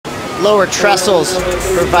Lower Trestles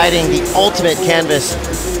providing the ultimate canvas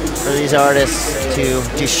for these artists to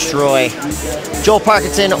destroy. Joel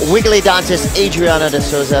Parkinson, Wiggolly Dantas, Adriano de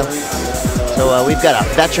Souza. So we've got a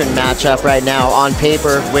veteran matchup right now on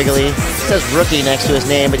paper. Wiggolly, it says rookie next to his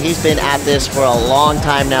name, but he's been at this for a long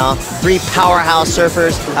time now. 3 powerhouse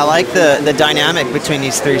surfers. I like the dynamic between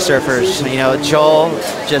these 3 surfers. You know, Joel,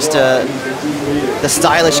 just the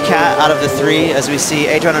stylish cat out of the 3, as we see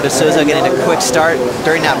Adriano de Souza getting a quick start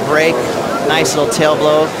during that break. Nice little tail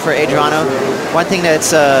blow for Adriano. One thing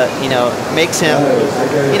that's, you know, makes him,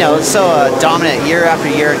 you know, so dominant year after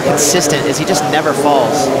year and consistent is he just never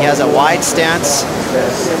falls. He has a wide stance,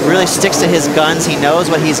 really sticks to his guns. He knows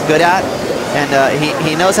what he's good at, and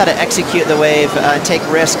he knows how to execute the wave and take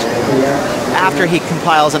risk after he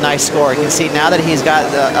compiles a nice score. You can see now that he's got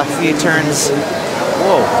a few turns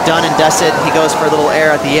done and dusted, he goes for a little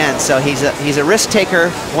air at the end. So he's a risk taker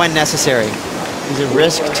when necessary. He's a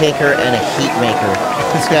risk taker and a heat maker.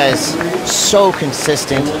 This guy's so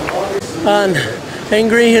consistent. And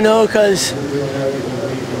angry, you know, because,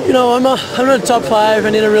 you know, I'm in the top 5. I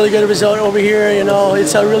need a really good result over here. You know,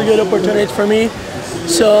 it's a really good opportunity for me.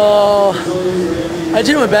 So I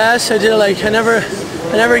did my best. I did I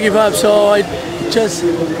never give up. So I just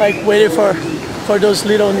waited for those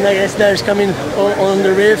little negates coming on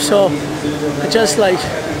the reef. So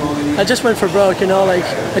I just went for broke, you know,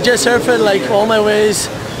 I just surfed all my ways.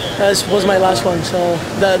 That was my last one, so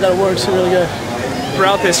that works really good.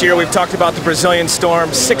 Throughout this year, we've talked about the Brazilian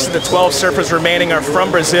storm. 6 of the 12 surfers remaining are from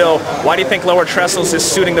Brazil. Why do you think Lower Trestles is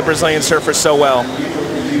suiting the Brazilian surfers so well?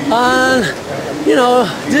 You know,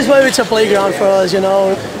 this wave it's a playground for us, you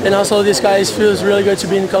know, and also this guy feels really good to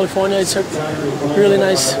be in California. It's a really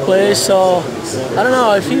nice place, so I don't know,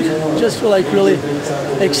 I just feel really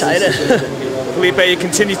excited. Felipe, you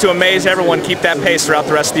continue to amaze everyone. Keep that pace throughout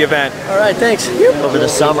the rest of the event. All right, thanks. Over the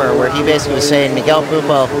summer, where he basically was saying, Miguel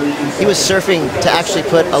Pupo, he was surfing to actually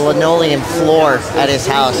put a linoleum floor at his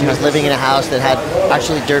house. He was living in a house that had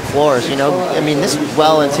actually dirt floors, you know. I mean, this was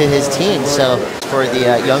well into his teens, so for the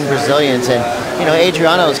young Brazilians. And, you know,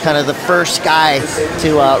 Adriano is kind of the first guy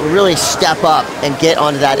to really step up and get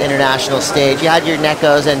onto that international stage. You had your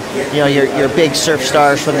Nekos and, you know, your big surf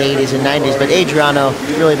stars from the 80s and 90s, but Adriano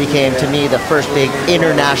really became, to me, the first big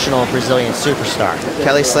international Brazilian superstar.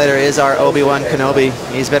 Kelly Slater is our Obi-Wan Kenobi.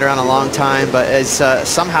 He's been around a long time, but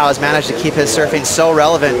somehow has managed to keep his surfing so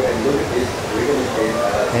relevant.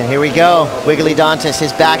 And here we go. Wiggolly Dantas,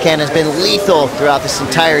 his backhand has been lethal throughout this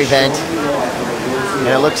entire event. And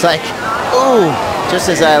it looks like, ooh, just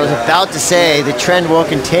as I was about to say, the trend will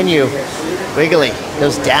continue. Wiggolly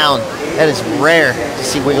goes down. That is rare to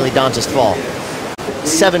see Wiggolly Dantas fall.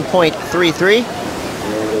 7.33.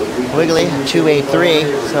 Wiggolly,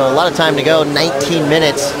 2.83. So a lot of time to go, 19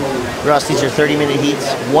 minutes. Ross, these are 30-minute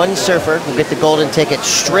heats. One surfer will get the golden ticket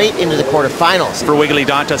straight into the quarterfinals. For Wiggolly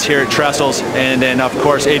Dantas here at Trestles, and then of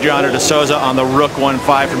course Adriano de Souza on the Rook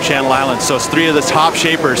 1.5 from Channel Islands. So it's 3 of the top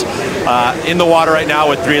shapers in the water right now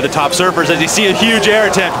with 3 of the top surfers. As you see a huge air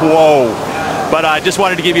attempt, whoa. But I just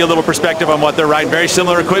wanted to give you a little perspective on what they're riding. Very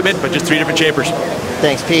similar equipment, but just 3 different shapers.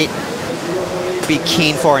 Thanks, Pete. Be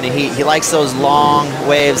keen for in the heat. He likes those long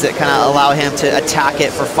waves that kind of allow him to attack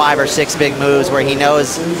it for 5 or 6 big moves where he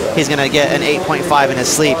knows he's going to get an 8.5 in his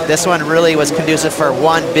sleep. This one really was conducive for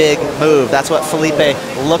one big move. That's what Felipe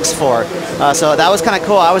looks for. So that was kind of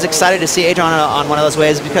cool. I was excited to see Adriano on one of those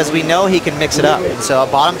waves because we know he can mix it up. And so a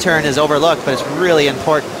bottom turn is overlooked, but it's really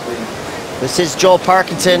important. This is Joel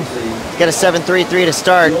Parkinson. Got a 7.33 to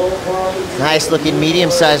start. Nice looking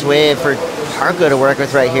medium-sized wave for Parko to work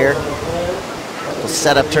with right here.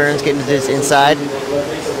 Set up turns, getting to this inside,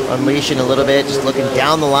 unleashing a little bit, just looking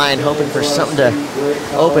down the line, hoping for something to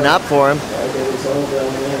open up for him.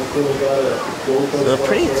 So a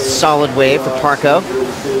pretty solid wave for Parko.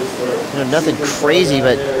 You know, nothing crazy,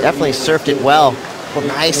 but definitely surfed it well. Well,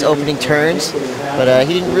 nice opening turns, but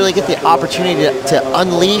he didn't really get the opportunity to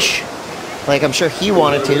unleash like I'm sure he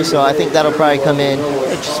wanted to, so I think that'll probably come in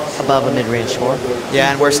just above a mid-range score.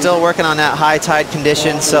 Yeah, and we're still working on that high tide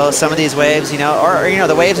condition, so some of these waves, you know, or you know,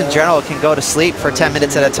 the waves in general can go to sleep for 10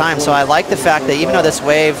 minutes at a time. So I like the fact that even though this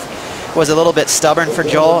wave was a little bit stubborn for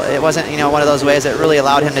Joel, it wasn't, you know, one of those waves that really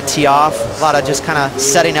allowed him to tee off. A lot of just kind of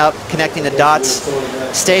setting up, connecting the dots.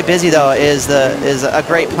 Stay busy though is a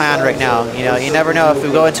great plan right now. You know, you never know if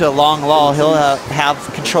we go into a long lull, he'll have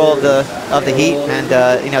control of the heat,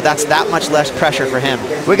 and you know, that's that much less pressure for him.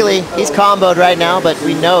 Wiggolly, he's comboed right now, but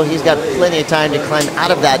we know he's got plenty of time to climb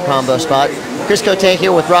out of that combo spot. Chris Cote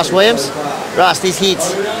here with Ross Williams. Ross, these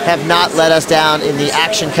heats have not let us down in the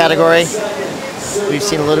action category. We've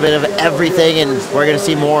seen a little bit of everything, and we're going to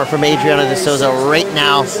see more from Adriano de Souza right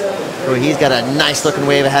now. Oh, he's got a nice looking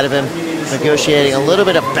wave ahead of him, negotiating a little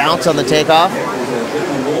bit of bounce on the takeoff.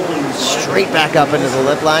 Straight back up into the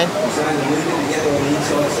lip line.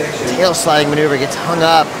 Tail sliding maneuver, gets hung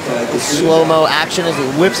up. Slow-mo action as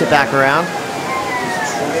he whips it back around.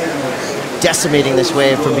 Decimating this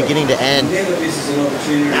wave from beginning to end.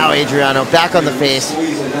 Now Adriano back on the face.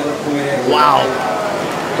 Wow.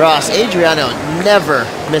 Ross, Adriano never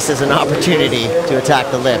misses an opportunity to attack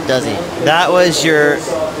the lip, does he? That was your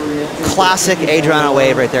classic Adriano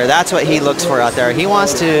wave right there. That's what he looks for out there. He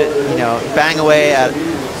wants to, you know, bang away at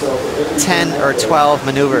 10 or 12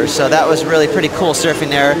 maneuvers. So that was really pretty cool surfing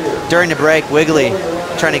there. During the break, Wiggolly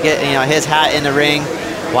trying to get, you know, his hat in the ring.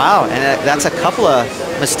 Wow, and that's a couple of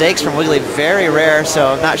mistakes from Wiggolly, very rare. So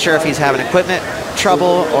I'm not sure if he's having equipment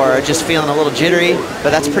trouble or just feeling a little jittery,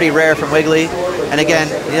 but that's pretty rare from Wiggolly. And again,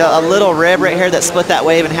 you know, a little rib right here that split that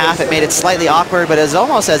wave in half. It made it slightly awkward, but it was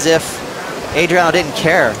almost as if Adriano didn't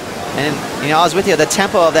care. And, you know, I was with you, the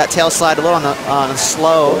tempo of that tail slide a little on the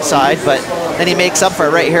slow side, but then he makes up for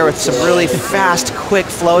it right here with some really fast, quick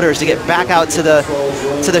floaters to get back out to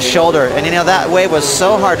the shoulder. And, you know, that wave was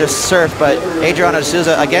so hard to surf, but Adriano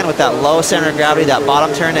Souza, again, with that low center of gravity, that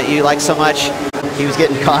bottom turn that you like so much. He was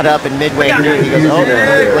getting caught up in midway through. He goes, oh,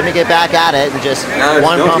 let me get back at it, and just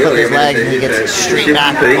one pump of his leg, and he gets straight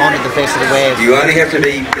back onto the face of the wave. You only have to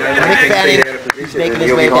be. Mick Fanning, he's making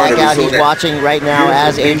his way back out. He's watching right now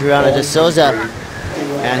as Adriano de Souza.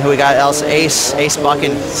 And who we got else? Ace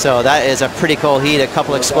Bucking. So that is a pretty cool heat. A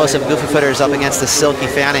couple explosive goofy footers up against the silky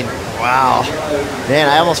Fanning. Wow. Man,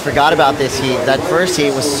 I almost forgot about this heat. That first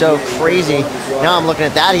heat was so crazy. Now I'm looking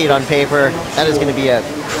at that heat on paper. That is going to be a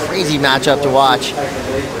crazy matchup to watch.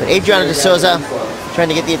 But Adriano de Souza trying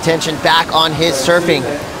to get the attention back on his surfing.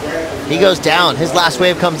 He goes down. His last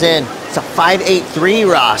wave comes in. It's a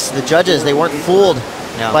 5.83, Ross. The judges, they weren't fooled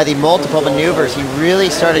by the multiple maneuvers. He really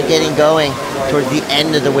started getting going towards the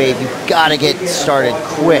end of the wave. You've got to get started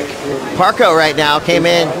quick. Parko right now came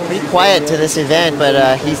in pretty quiet to this event,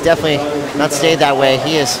 but he's definitely not stayed that way.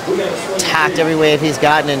 He has attacked every wave he's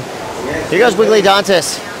gotten. And here goes Wiggolly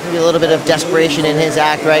Dantas. Maybe a little bit of desperation in his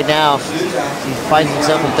act right now. He finds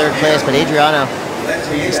himself in third place, but Adriano,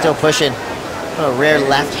 he's still pushing. What a rare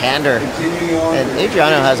left-hander. And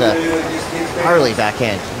Adriano has a Hurley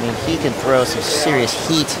backhand. I mean, he can throw some serious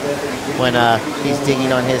heat when he's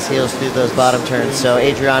digging on his heels through those bottom turns. So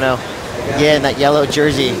Adriano, again, that yellow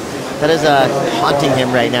jersey, that is haunting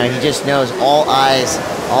him right now. He just knows all eyes,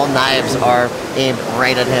 all knives are aimed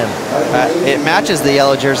right at him. It matches the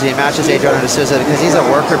yellow jersey. It matches Adriano de Souza because he's a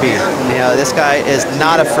worker bee. You know, this guy is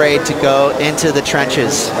not afraid to go into the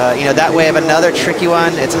trenches. You know, that wave, another tricky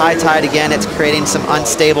one. It's high tide again. It's creating some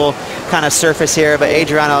unstable kind of surface here. But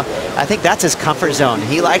Adriano, I think that's his comfort zone.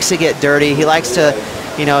 He likes to get dirty. He likes to,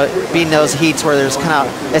 you know, be in those heats where it's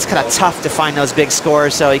kind of tough to find those big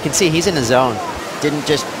scores. So you can see he's in the zone.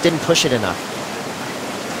 Didn't push it enough.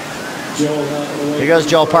 Here goes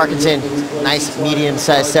Joel Parkinson. Nice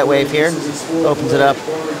medium-sized set wave here. Opens it up.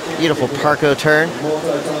 Beautiful Parko turn.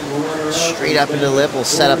 Straight up into the lip. Little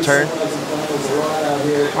setup turn.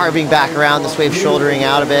 Carving back around. This wave shouldering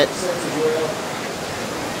out a bit.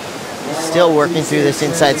 Still working through this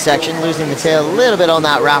inside section. Losing the tail a little bit on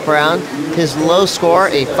that wraparound. His low score,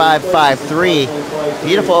 a 5.53.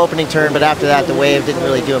 Beautiful opening turn, but after that, the wave didn't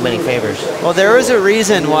really do him any favors. Well, there was a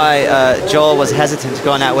reason why Joel was hesitant to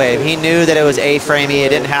go on that wave. He knew that it was A-framey. It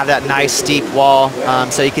didn't have that nice steep wall.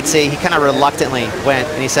 So you could see he kind of reluctantly went,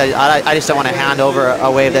 and he said, I just don't want to hand over a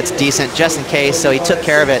wave that's decent just in case. So he took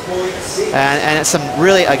care of it. And it's some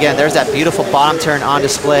really, again, there's that beautiful bottom turn on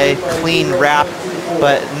display, clean wrap,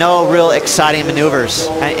 but no real exciting maneuvers.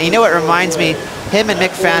 And you know what reminds me? Him and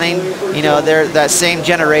Mick Fanning, you know, they're that same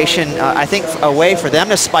generation. I think a way for them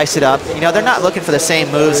to spice it up, you know, they're not looking for the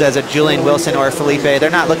same moves as a Julian Wilson or a Felipe. They're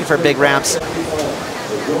not looking for big ramps.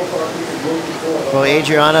 Well,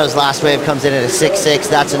 Adriano's last wave comes in at a 6.6.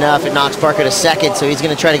 That's enough. It knocks Parker to second, so he's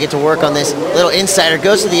going to try to get to work on this little insider.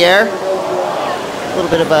 Goes to the air. A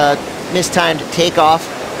little bit of a mistimed takeoff.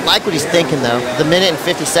 Like what he's thinking, though. The minute and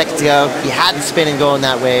 50 seconds ago, he had to spin and go on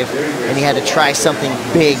that wave, and he had to try something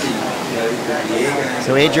big.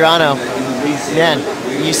 So Adriano, man,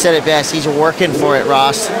 you said it best. He's working for it,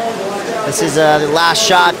 Ross. This is the last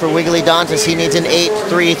shot for Wiggolly Dantas. He needs an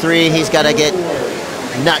 8.33. He's got to get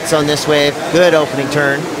nuts on this wave. Good opening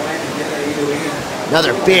turn.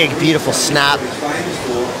 Another big, beautiful snap.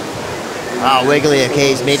 Wow, Wiggolly, okay,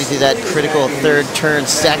 he's made it through that critical third turn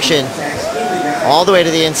section. All the way to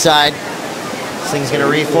the inside. This thing's going to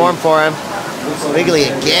reform for him. Wiggolly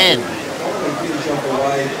again.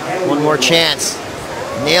 One more chance.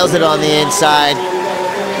 Nails it on the inside.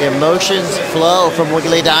 The emotions flow from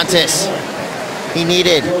Wiggolly Dantas. He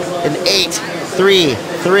needed an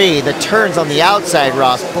 8-3-3. The turns on the outside,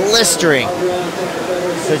 Ross, blistering.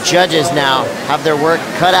 The judges now have their work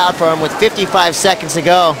cut out for him with 55 seconds to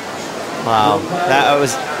go. Wow, that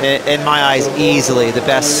was, in my eyes, easily the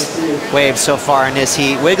best wave so far in this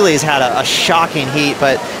heat. Wiggolly's had a shocking heat,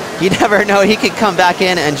 but you never know. He could come back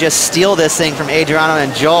in and just steal this thing from Adriano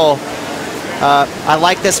and Joel. I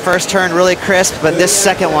like this first turn, really crisp, but this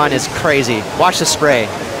second one is crazy. Watch the spray.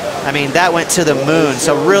 I mean, that went to the moon,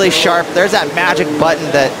 so really sharp. There's that magic button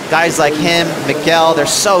that guys like him, Miguel, they're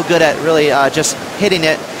so good at really just hitting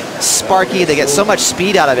it. Sparky, they get so much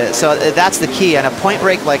speed out of it, so that's the key. And a point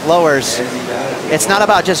break like lowers, it's not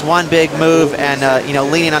about just one big move and you know,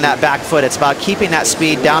 leaning on that back foot. It's about keeping that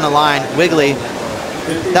speed down the line. Wiggolly,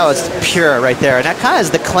 that was pure right there, and that kind of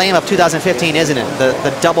is the claim of 2015, isn't it?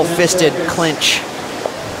 The double-fisted clinch.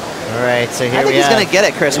 All right, so here I think he's going to get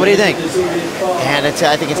it, Chris. What do you think? And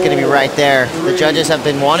I think it's going to be right there. The judges have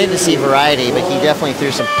been wanting to see variety, but he definitely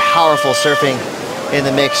threw some powerful surfing in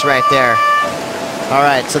the mix right there. All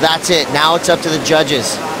right, so that's it. Now it's up to the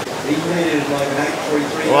judges.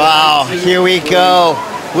 Wow, here we go.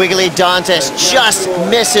 Wiggolly Dantas just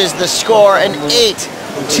misses the score, an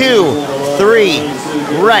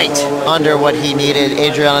 8-2-3, right under what he needed.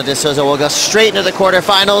 Adriano de Souza will go straight into the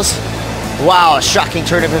quarterfinals. Wow, a shocking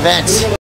turn of events.